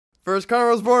First Connor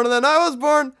was born and then I was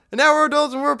born, and now we're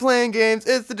adults and we're playing games.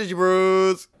 It's the Digi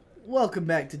Bros. Welcome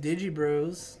back to Digi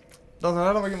Bros. Dawson,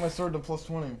 how do I get my sword to plus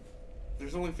 20?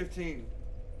 There's only 15.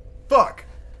 Fuck!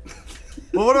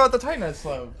 Well, what about the Titanite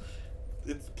slab?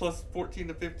 It's plus 14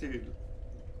 to 15.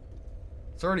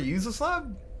 It's already used the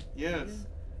slab? Yes.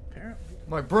 Apparently.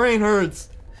 My brain hurts,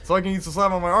 so I can use the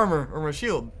slab on my armor or my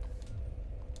shield.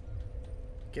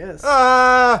 Guess.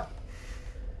 Ah!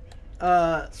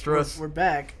 Stress. We're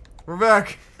back. We're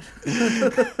back.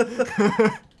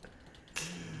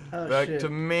 Oh, back shit. to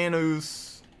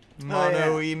Manus.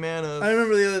 Yeah. Manus. I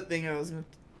remember the other thing I was gonna.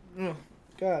 Oh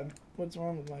God, what's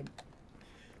wrong with my?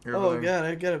 Oh God,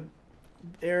 I got a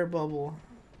air bubble.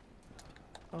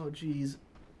 Oh jeez.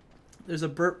 There's a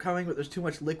burp coming, but there's too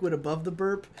much liquid above the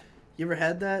burp. You ever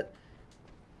had that?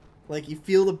 Like you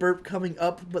feel the burp coming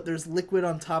up, but there's liquid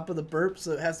on top of the burp,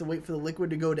 so it has to wait for the liquid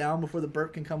to go down before the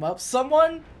burp can come up.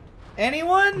 Someone?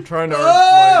 Anyone? I'm trying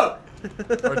to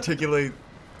articulate.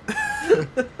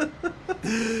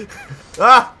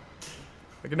 Ah!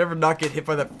 I can never not get hit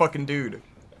by that fucking dude.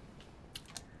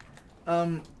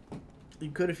 You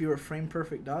could if you were a frame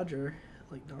perfect dodger,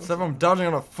 like Dawson. Except I'm dodging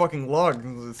on a fucking log.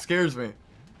 It scares me.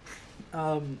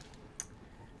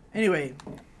 Anyway,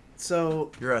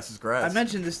 so Your ass is grass. I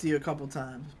mentioned this to you a couple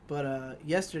times, but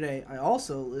yesterday I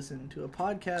also listened to a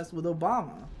podcast with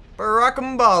Obama. Barack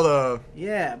Obama.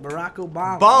 Yeah, Barack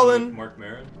Obama. Ballin'. Mark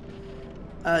Maron?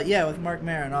 Yeah, with Mark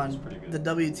Maron on the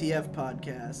WTF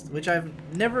podcast, which I've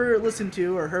never listened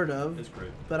to or heard of. It's great.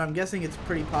 But I'm guessing it's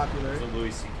pretty popular. It's a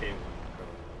Louis C.K. one.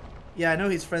 Yeah, I know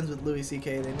he's friends with Louis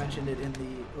C.K. They mentioned it in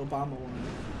the Obama one.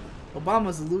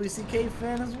 Obama's a Louis C.K.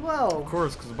 fan as well. Of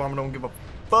course, because Obama don't give a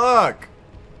fuck.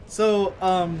 So,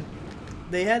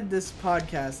 they had this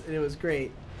podcast, and it was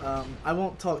great. I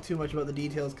won't talk too much about the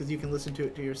details, because you can listen to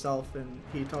it to yourself, and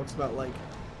he talks about, like,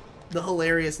 the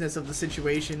hilariousness of the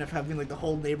situation of having, like, the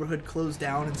whole neighborhood closed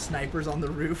down and snipers on the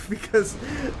roof because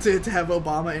to have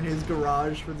Obama in his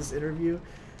garage for this interview.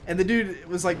 And the dude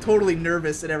was, like, totally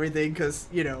nervous and everything because,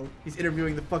 you know, he's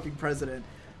interviewing the fucking president.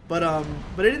 But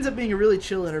it ends up being a really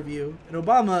chill interview. And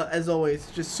Obama, as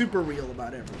always, just super real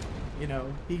about everything. You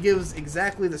know, he gives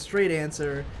exactly the straight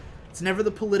answer. It's never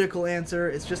the political answer.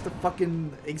 It's just the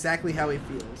fucking exactly how he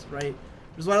feels, right?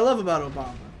 Which is what I love about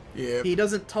Obama. Yeah. He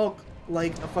doesn't talk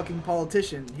like a fucking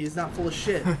politician. He's not full of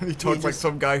shit. He talks like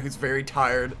some guy who's very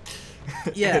tired.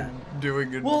 Yeah.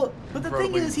 Doing it. Well, but the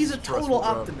thing is, he's a total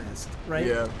optimist, right?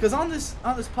 Yeah. Because on this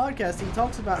podcast, he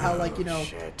talks about how, like, you know,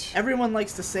 everyone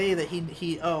likes to say that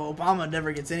Obama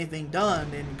never gets anything done,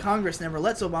 and Congress never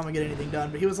lets Obama get anything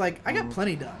done. But he was like, I got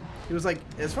plenty done. He was like,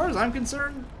 as far as I'm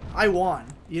concerned, I won.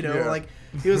 You know, like,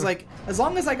 he was like, as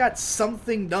long as I got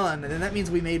something done, and then that means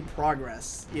we made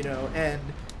progress. You know, and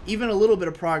even a little bit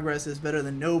of progress is better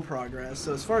than no progress.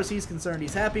 So as far as he's concerned,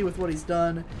 he's happy with what he's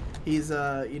done. He's,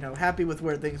 you know, happy with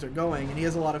where things are going, and he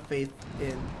has a lot of faith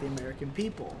in the American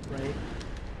people, right?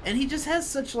 And he just has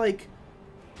such, like,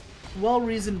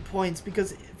 well-reasoned points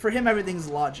because for him everything's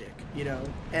logic, you know,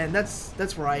 and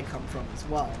that's where I come from as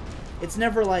well. It's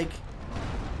never like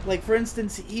for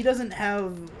instance, he doesn't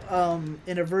have an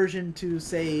aversion to,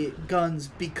 say, guns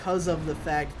because of the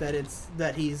fact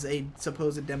that he's a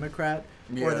supposed Democrat,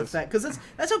 or the fact, because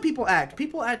that's how people act.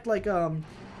 People act like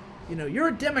you know, you're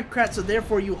a Democrat, so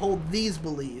therefore you hold these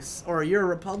beliefs, or you're a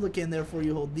Republican, therefore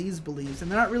you hold these beliefs, and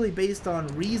they're not really based on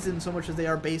reason so much as they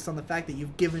are based on the fact that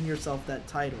you've given yourself that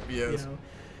title. Yes. You know,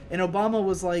 and Obama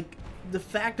was like, the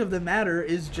fact of the matter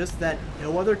is just that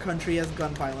no other country has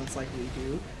gun violence like we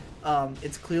do.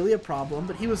 It's clearly a problem,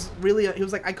 but he was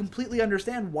like, I completely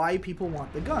understand why people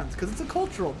want the guns, because it's a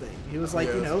cultural thing. He was like,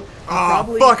 you know,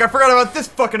 fuck, I forgot about this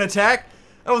fucking attack.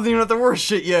 I wasn't even at the worst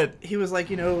shit yet. He was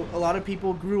like, you know, a lot of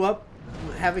people grew up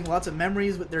having lots of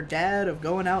memories with their dad of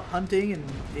going out hunting and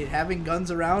having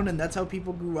guns around, and that's how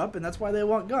people grew up, and that's why they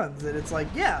want guns. And it's like,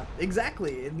 yeah,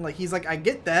 exactly. And like, he's like, I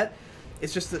get that.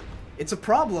 It's just that it's a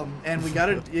problem, and we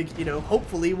gotta, you know,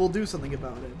 hopefully we'll do something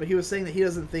about it. But he was saying that he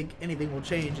doesn't think anything will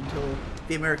change until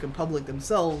the American public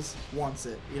themselves wants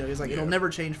it. You know, he's like, it'll never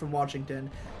change from Washington.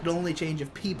 It'll only change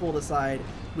if people decide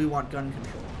we want gun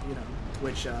control, you know,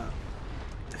 which,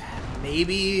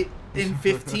 maybe in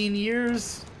 15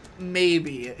 years,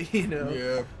 maybe, you know.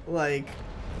 Yeah. Like,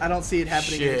 I don't see it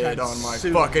happening anytime on my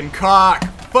soon. fucking cock.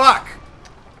 Fuck.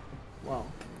 Well,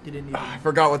 you didn't even. I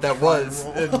forgot what that was.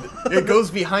 It goes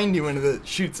behind you and it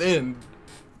shoots in.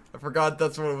 I forgot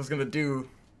that's what it was gonna do.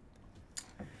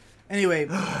 Anyway,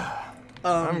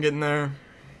 I'm getting there.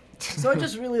 So I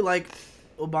just really like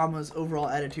Obama's overall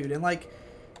attitude, and like,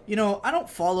 you know, I don't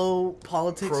follow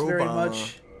politics very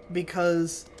much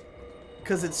because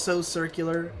it's so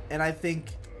circular, and I think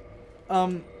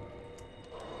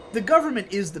The government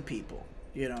is the people,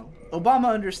 you know.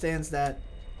 Obama understands that.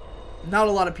 Not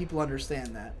a lot of people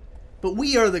understand that. But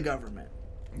we are the government.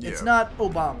 Yeah. It's not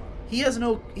Obama. He has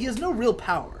no real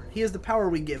power. He has the power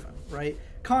we give him, right?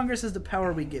 Congress is the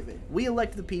power we give it. We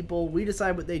elect the people. We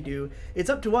decide what they do. It's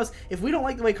up to us. If we don't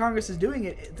like the way Congress is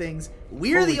doing things,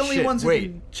 we're Holy the only shit, ones who wait.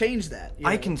 can change that. You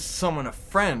I know? can summon a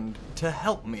friend to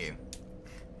help me.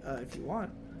 If you want.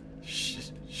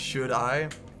 Should I?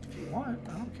 If you want.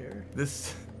 I don't care.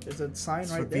 This There's a sign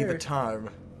right would there. be the time.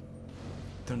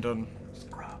 Dun dun.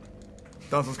 Scrub.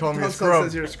 Dawson's calling me a Dawson scrub.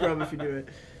 says you're a scrub if you do it.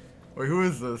 Wait, who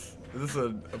is this? Is this a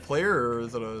player or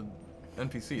is it a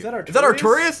NPC? Is that Artorias? Is that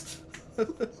Artorias?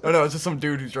 Oh no, it's just some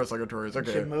dude who's dressed like Artorias.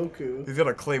 Okay. Shimoku. He's got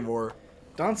a claymore.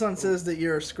 Donson says that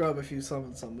you're a scrub if you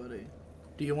summon somebody.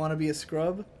 Do you want to be a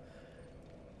scrub?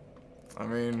 I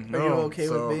mean, Are no. you okay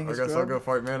so with being a I guess scrub? I'll go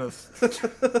fight Manus.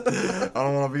 I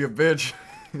don't want to be a bitch.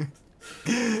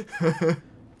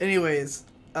 Anyways,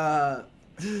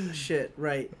 shit,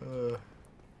 right.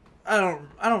 I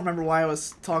don't remember why I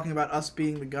was talking about us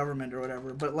being the government or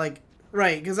whatever, but like,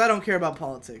 right, because I don't care about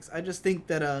politics. I just think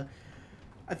that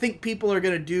I think people are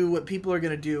gonna do what people are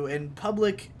gonna do, and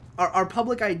our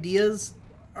public ideas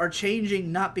are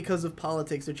changing not because of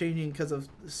politics; they're changing because of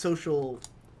social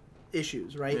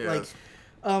issues, right? Yes.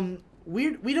 Like,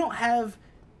 we don't have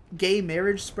gay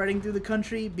marriage spreading through the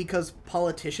country because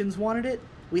politicians wanted it.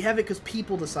 We have it because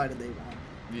people decided they wanted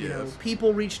it. You know, Yes.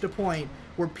 people reached a point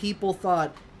where people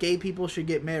thought gay people should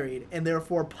get married, and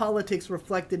therefore politics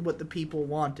reflected what the people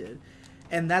wanted,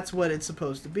 and that's what it's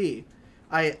supposed to be.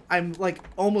 I'm like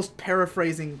almost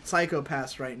paraphrasing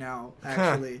Psychopaths right now,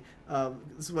 actually.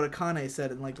 This is what Akane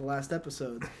said in like the last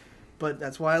episode. But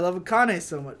that's why I love Akane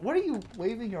so much. What are you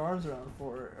waving your arms around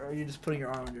for? Or are you just putting your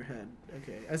arm on your head?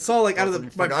 Okay. I saw like out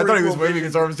of my I thought he was peripheral waving vision.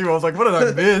 his arms too. I was like, what did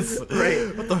I miss?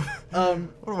 Right. What the?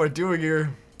 What am I doing here?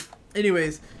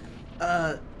 Anyways,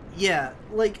 yeah,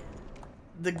 like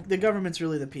the government's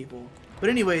really the people. But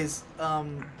anyways,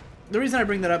 the reason I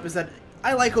bring that up is that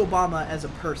I like Obama as a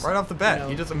person. Right off the bat, you know?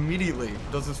 he just immediately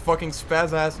does this fucking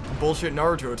spaz ass bullshit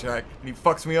Naruto attack, and he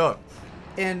fucks me up.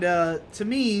 And to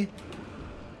me,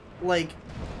 like,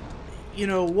 you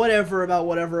know, whatever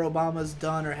Obama's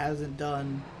done or hasn't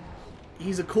done,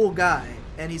 he's a cool guy,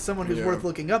 and he's someone who's Yeah. worth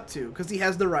looking up to because he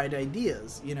has the right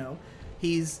ideas. You know,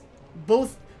 he's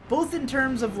both in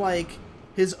terms of like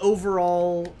his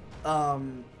overall,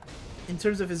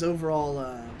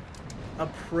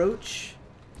 approach,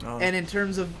 and in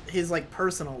terms of his like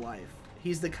personal life.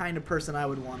 He's the kind of person I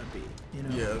would want to be. You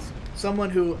know, Yes.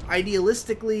 someone who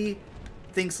idealistically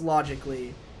thinks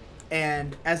logically,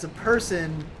 and as a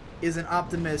person is an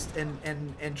optimist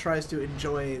and tries to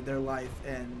enjoy their life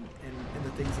and the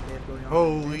things that they have going on.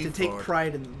 Holy and to take fuck.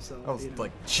 pride in themselves. I was you know?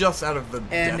 like just out of the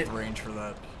And- death range for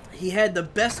that. He had the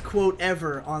best quote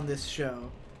ever on this show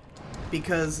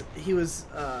because he was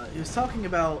talking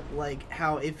about like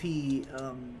how if he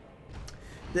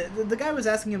the guy was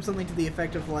asking him something to the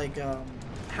effect of like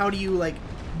how do you like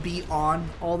be on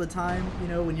all the time, you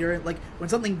know, when you're like when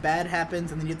something bad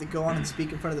happens and then you have to go on and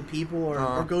speak in front of the people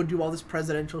or go do all this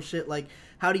presidential shit, like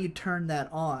how do you turn that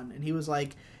on? And he was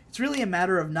like, it's really a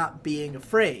matter of not being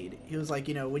afraid. He was like,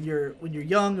 you know, when you're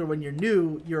young or when you're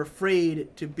new, you're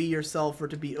afraid to be yourself or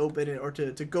to be open or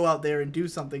to go out there and do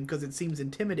something because it seems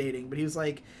intimidating. But he was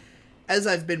like, as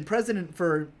I've been president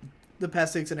for the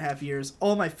past 6.5 years,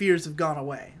 all my fears have gone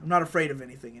away. I'm not afraid of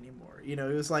anything anymore. You know,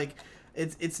 it was like,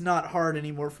 it's not hard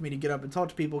anymore for me to get up and talk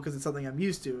to people because it's something I'm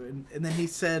used to. And then he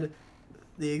said,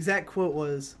 the exact quote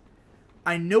was,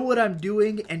 I know what I'm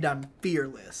doing and I'm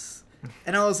fearless.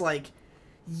 And I was like,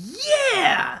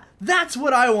 yeah, that's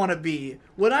what I want to be.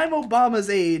 When I'm Obama's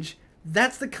age,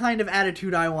 that's the kind of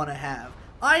attitude I want to have.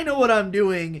 I know what I'm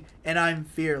doing and I'm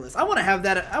fearless. I want to have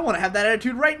that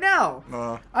attitude right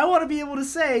now. I want to be able to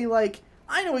say like,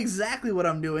 I know exactly what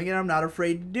I'm doing and I'm not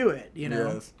afraid to do it, you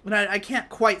know. Yes. And I can't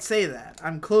quite say that.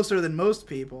 I'm closer than most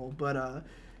people, but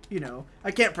you know,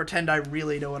 I can't pretend I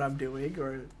really know what I'm doing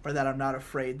or that I'm not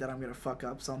afraid that I'm going to fuck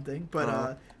up something,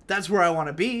 but that's where I want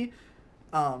to be.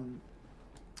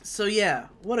 So yeah,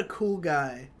 what a cool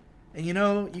guy. And you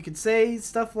know, you could say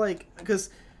stuff like, because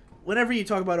whenever you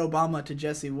talk about Obama to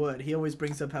Jesse Wood, he always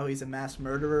brings up how he's a mass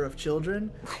murderer of children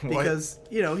because,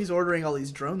 you know, he's ordering all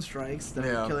these drone strikes that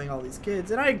are killing all these kids.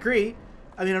 And I agree.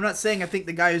 I mean, I'm not saying I think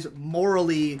the guy is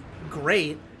morally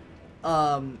great.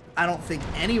 I don't think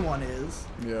anyone is.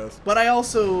 Yes. But I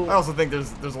also think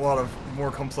there's a lot of more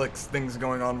complex things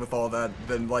going on with all that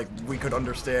than like we could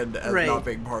understand as not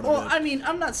being part of it. Well, I mean,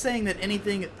 I'm not saying any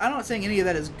of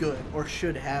that is good or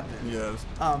should happen. Yes.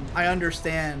 I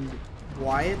understand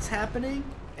why it's happening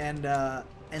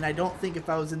and I don't think if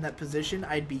I was in that position,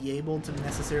 I'd be able to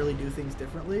necessarily do things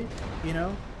differently, you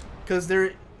know? Because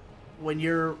when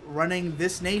you're running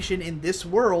this nation in this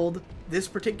world, this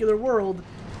particular world,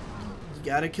 you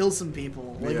gotta kill some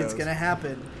people. Like, it's gonna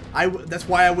happen. That's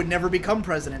why I would never become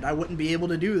president. I wouldn't be able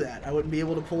to do that. I wouldn't be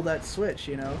able to pull that switch,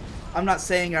 you know? I'm not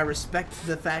saying I respect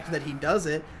the fact that he does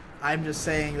it. I'm just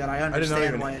saying that I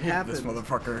understand why it happens. This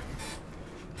motherfucker.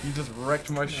 You just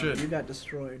wrecked my shit. You got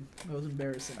destroyed. That was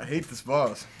embarrassing. I hate this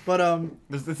boss. But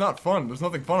it's not fun. There's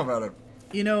nothing fun about it.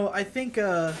 You know, I think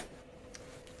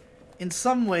in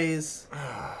some ways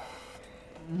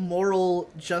moral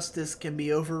justice can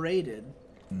be overrated.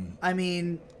 I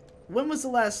mean, when was the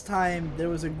last time there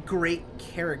was a great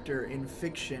character in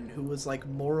fiction who was like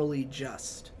morally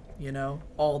just, you know,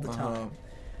 all the time?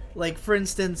 Like, for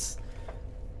instance,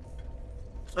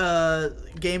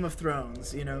 Game of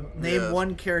Thrones, you know, name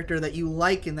one character that you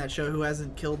like in that show who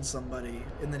hasn't killed somebody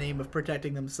in the name of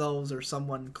protecting themselves or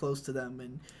someone close to them,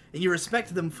 and you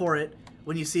respect them for it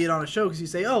when you see it on a show because you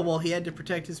say, oh, well, he had to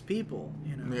protect his people,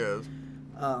 you know. Yes.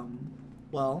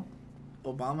 Well,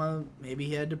 Obama, maybe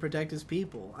he had to protect his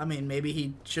people. I mean, maybe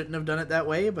he shouldn't have done it that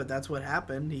way, but that's what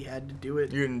happened. He had to do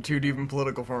it. You're getting too deep and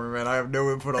political for me, man. I have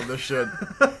no input on this shit.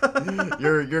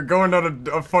 You're going down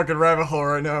a fucking rabbit hole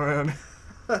right now, man.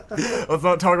 Let's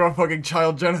not talk about fucking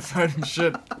child genocide and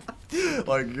shit.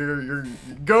 Like, you're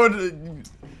going to...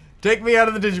 Take me out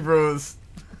of the Digi Bros.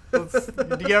 Do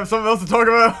you have something else to talk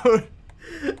about?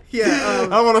 Yeah,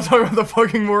 I want to talk about the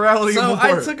fucking morality so more.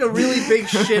 I took a really big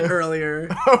shit earlier.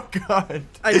 Oh, God.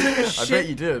 I took a shit. I bet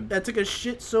you did. I took a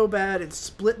shit so bad it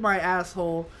split my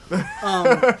asshole.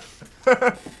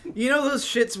 You know those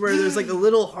shits where there's like a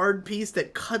little hard piece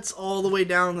that cuts all the way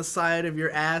down the side of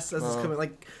your ass as it's coming,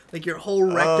 like your whole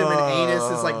rectum and anus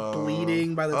is like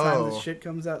bleeding by the time the shit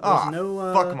comes out. There's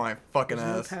no fuck my fucking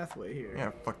there's ass. no pathway here.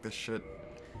 Yeah, fuck this shit.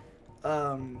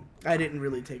 I didn't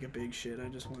really take a big shit. I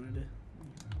just wanted to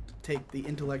take the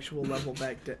intellectual level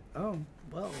back to. Oh,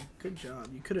 well, good job.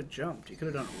 You could have jumped. You could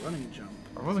have done a running jump.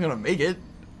 I wasn't gonna make it.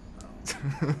 Oh,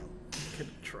 could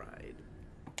have tried.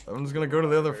 I'm just gonna go to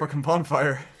the other fucking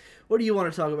bonfire. What do you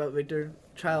want to talk about, Victor?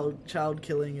 Child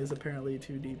killing is apparently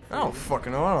too deep. I don't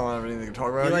fucking know. I don't have anything to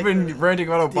talk about. Like You've been ranting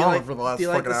about Obama for the last fucking hour. Do you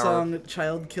like the song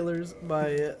 "Child Killers"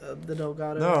 by the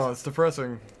Delgados? No, it's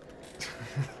depressing.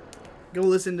 Go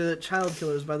listen to "Child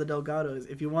Killers" by the Delgados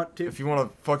if you want to. If you want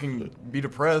to fucking be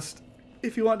depressed.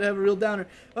 If you want to have a real downer,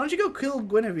 why don't you go kill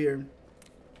Guinevere?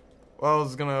 Well, I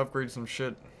was gonna upgrade some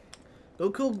shit. Go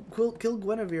kill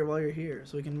Guinevere while you're here,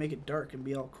 so we can make it dark and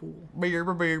be all cool.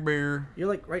 Bear. You're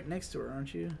like right next to her,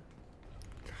 aren't you?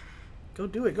 Go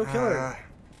do it. Go kill her.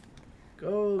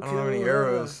 Go kill her. I don't have any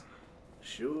arrows.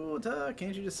 Shoot her.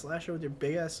 Can't you just slash her with your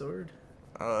big ass sword?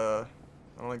 I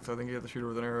don't think so. I think you have to shoot her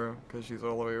with an arrow because she's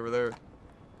all the way over there.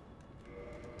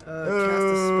 Cast a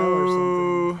spell or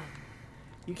something.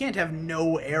 You can't have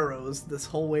no arrows this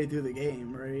whole way through the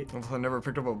game, right? Unless I never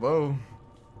picked up a bow.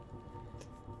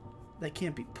 That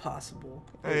can't be possible.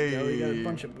 There you go. You got a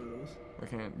bunch of bows. I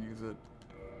can't use it.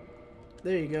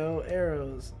 There you go.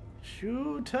 Arrows.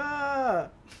 Shoot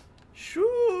her!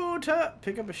 Shoot her!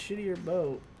 Pick up a shittier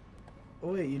bow.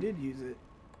 Oh wait, you did use it.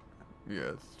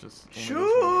 Yeah, it's just...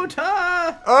 Shoot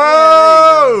her!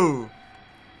 Oh!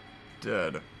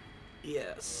 Dead.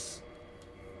 Yes.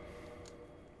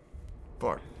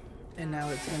 Fuck. And now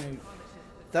it's gonna...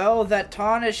 Though that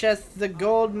tarnisheth the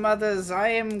gold mothers, I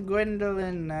am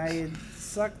Gwendolyn. I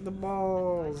suck the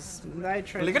balls. I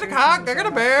try. Look at the cock. I got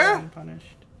a bear. Punished.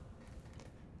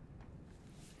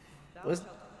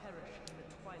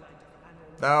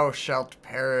 Thou shalt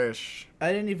perish.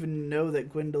 I didn't even know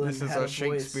that Gwendolyn This is had a a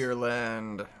Shakespeare voice.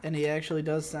 land. And he actually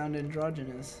does sound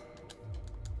androgynous.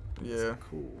 Yeah. That's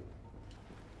cool.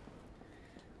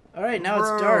 All right, now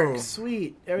it's dark.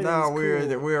 Sweet. Everything's now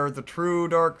cool. we are the true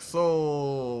Dark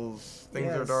Souls.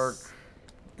 Things are dark.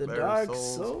 The They're Dark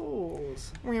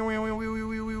souls.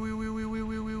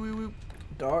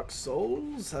 Dark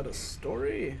Souls had a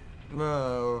story.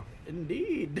 No.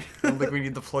 Indeed. I don't think we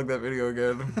need to plug that video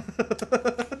again.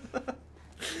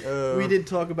 We did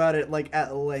talk about it like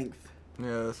at length.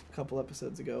 Yes. A couple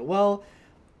episodes ago. Well,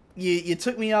 you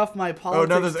took me off my politics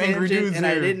now there's angry tangent, dudes and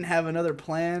here. I didn't have another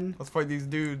plan. Let's fight these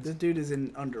dudes. This dude is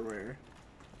in underwear.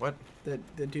 What? The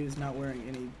dude is not wearing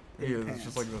any He is. pants. It's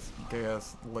just like this gay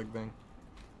ass leg thing.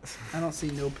 I don't see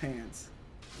no pants.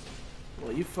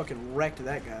 Well, you fucking wrecked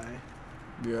that guy.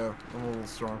 Yeah, I'm a little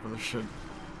strong for this shit.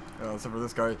 Except for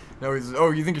this guy. Now he's.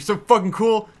 Oh, you think you're so fucking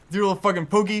cool? With your little fucking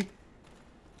pokey?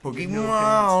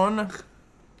 Pokemon!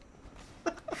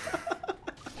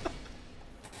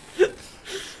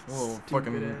 No little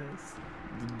fucking.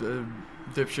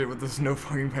 dipshit with this no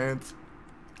fucking pants.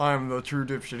 I'm the true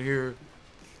dipshit here.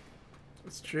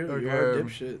 It's true. Okay. You are a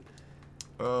dipshit.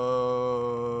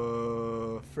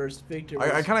 First victor.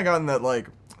 I kind of gotten that, like,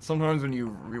 sometimes when you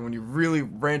really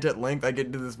rant at length, I get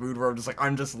into this mood where I'm just like,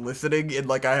 I'm just listening, and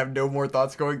like I have no more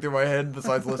thoughts going through my head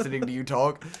besides listening to you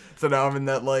talk. So now I'm in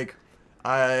that, like,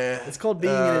 It's called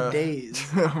being in a daze.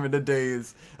 I'm in a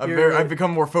daze. I've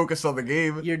become more focused on the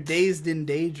game. You're dazed in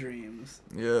daydreams.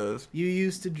 Yes. You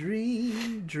used to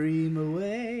dream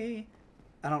away.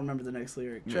 I don't remember the next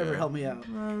lyric. Trevor, help me out.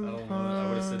 I don't know. I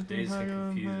would have said dazed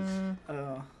and confused.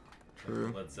 Oh.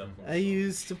 True. Led Zeppelin. I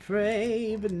used to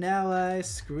pray, but now I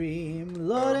scream.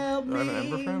 Lord help an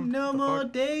Ember me, frame? no The more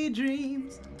fuck?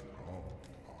 daydreams.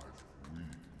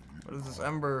 What is this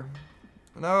ember?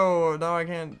 No, I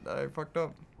can't. I fucked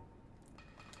up.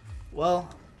 Well,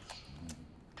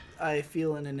 I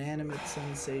feel an inanimate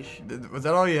sensation. Was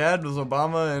that all you had? Was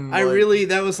Obama and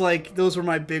That was like, those were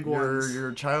my big ones.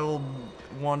 your child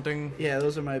wanting? Yeah,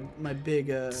 those are my big,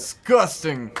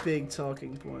 Disgusting. big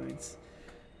talking points.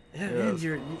 Yeah, Yes.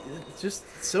 man, it's just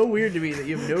so weird to me that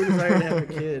you have no desire to have a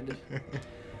kid.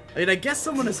 I mean, I guess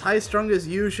someone as high strung as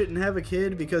you shouldn't have a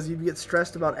kid because you'd get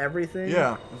stressed about everything.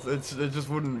 Yeah, it just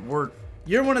wouldn't work.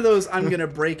 You're one of those I'm gonna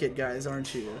break it guys,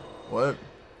 aren't you? What?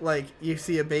 Like, you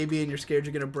see a baby and you're scared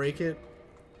you're gonna break it?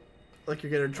 Like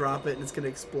you're gonna drop it and it's gonna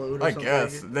explode or I something?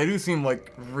 guess. They do seem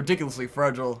like ridiculously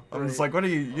fragile. I'm just Right. like, what do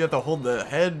you have to hold the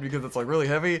head because it's like really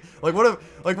heavy? Like what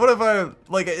if I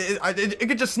like it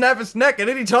could just snap his neck at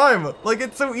any time? Like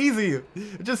it's so easy.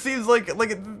 It just seems like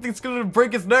it's gonna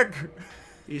break his neck.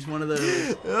 He's one of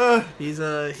those. He's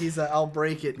a I'll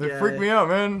break it They guy. freak me out,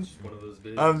 man. Just one of those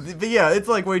days. But yeah, it's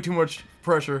like way too much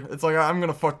pressure. It's like I'm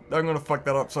gonna fuck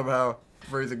that up somehow.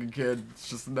 Raising a kid, it's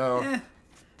just no. Eh,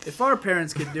 if our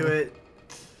parents could do it,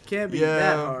 can't be Yeah.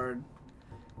 that hard.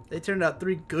 They turned out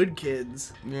 3 good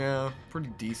kids. Yeah, pretty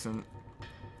decent.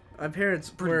 My parents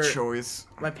Pretty were choice.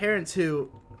 my parents who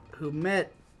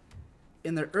met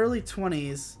in their early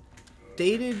 20s,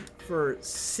 dated for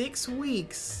 6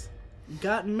 weeks,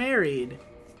 got married,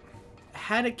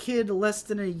 had a kid less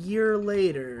than a year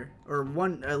later, or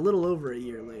a little over a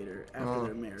year later after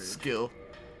their marriage. Skill.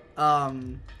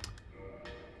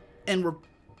 And were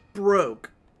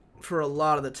broke for a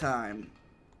lot of the time,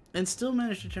 and still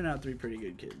managed to turn out 3 pretty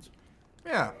good kids.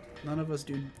 Yeah. None of us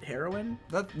do heroin.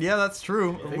 That's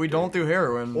true. Victory. We don't do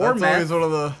heroin. Or That's meth. always one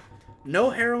of the No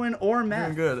heroin or doing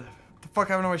meth. good. What the fuck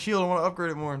happened to my shield? I want to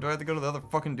upgrade it more. Do I have to go to the other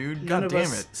fucking dude? None God of damn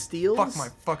us it. steals. Fuck my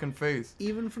fucking face.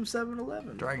 Even from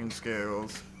 7-Eleven. Dragon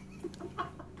scales.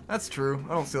 That's true.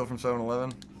 I don't steal from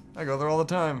 7-Eleven. I go there all the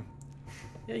time.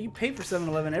 Yeah, you pay for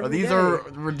 7-Eleven every day. These are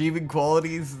redeeming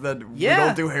qualities that Yeah. we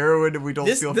don't do heroin and we don't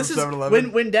steal from This is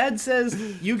 7-Eleven. when Dad says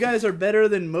you guys are better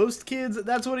than most kids.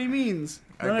 That's what he means.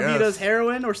 I None of you guess. does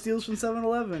heroin or steals from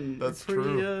 7-Eleven. That's It's pretty,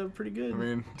 true. pretty good. I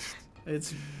mean,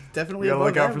 It's you definitely gotta above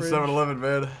look out for average. 7-Eleven,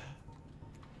 man.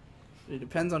 It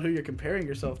depends on who you're comparing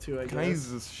yourself to, I Can I guess.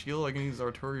 use this shield? I can use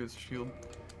Artoria's shield.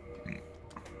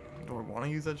 Do I want to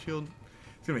use that shield?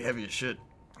 It's gonna be heavy as shit.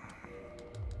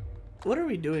 What are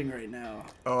we doing right now?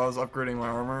 Oh, I was upgrading my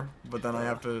armor, but then I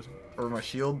have to, or my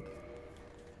shield.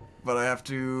 But I have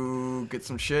to get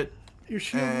some shit. Your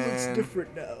shield looks And-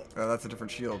 different now. Oh, that's a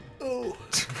different shield. Oh.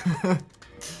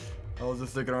 I was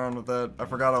just sticking around with that. I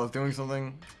forgot I was doing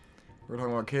something. We were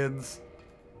talking about kids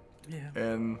Yeah.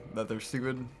 and that they're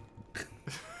stupid.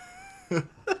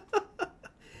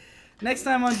 Next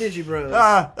time on Digi Bros.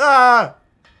 Ah!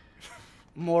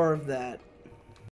 More of that.